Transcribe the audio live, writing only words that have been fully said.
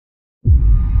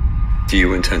Do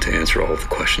you intend to answer all of the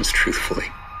questions truthfully?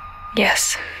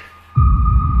 Yes.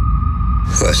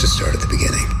 Let's just start at the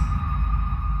beginning.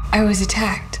 I was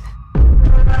attacked.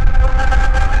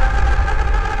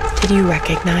 Did you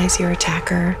recognize your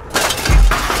attacker?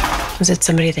 Was it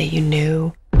somebody that you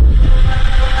knew?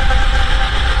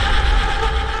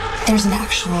 There's an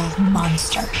actual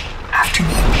monster after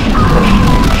me.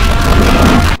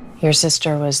 Your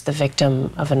sister was the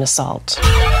victim of an assault.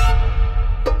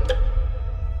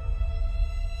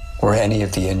 Were any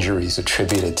of the injuries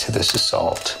attributed to this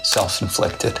assault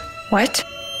self-inflicted? What?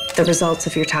 The results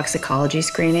of your toxicology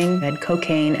screening had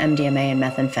cocaine, MDMA, and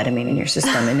methamphetamine in your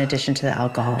system, in addition to the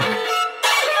alcohol.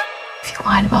 If you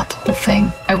lied about the whole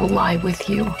thing, I will lie with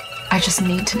you. I just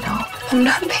need to know. I'm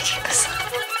not making this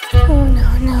up. Oh, no.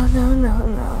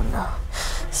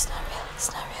 It's not real.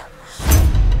 It's not real.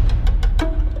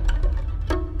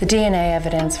 The DNA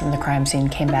evidence from the crime scene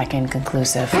came back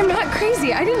inconclusive. I'm not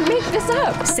crazy. I didn't make this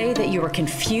up. Say that you were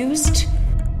confused,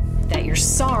 that you're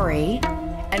sorry,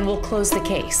 and we'll close the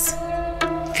case.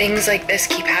 Things like this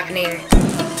keep happening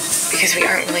because we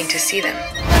aren't willing to see them.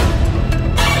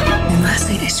 And last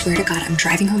night, I swear to God, I'm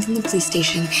driving home from the police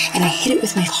station and I hit it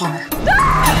with my car.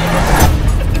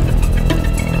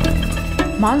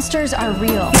 Monsters are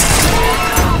real.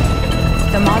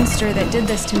 The monster that did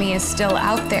this to me is still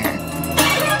out there.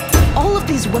 All of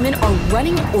these women are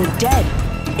running or dead.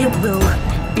 It will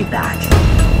be back.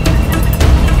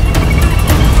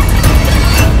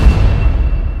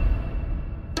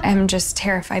 I'm just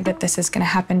terrified that this is going to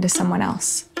happen to someone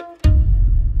else.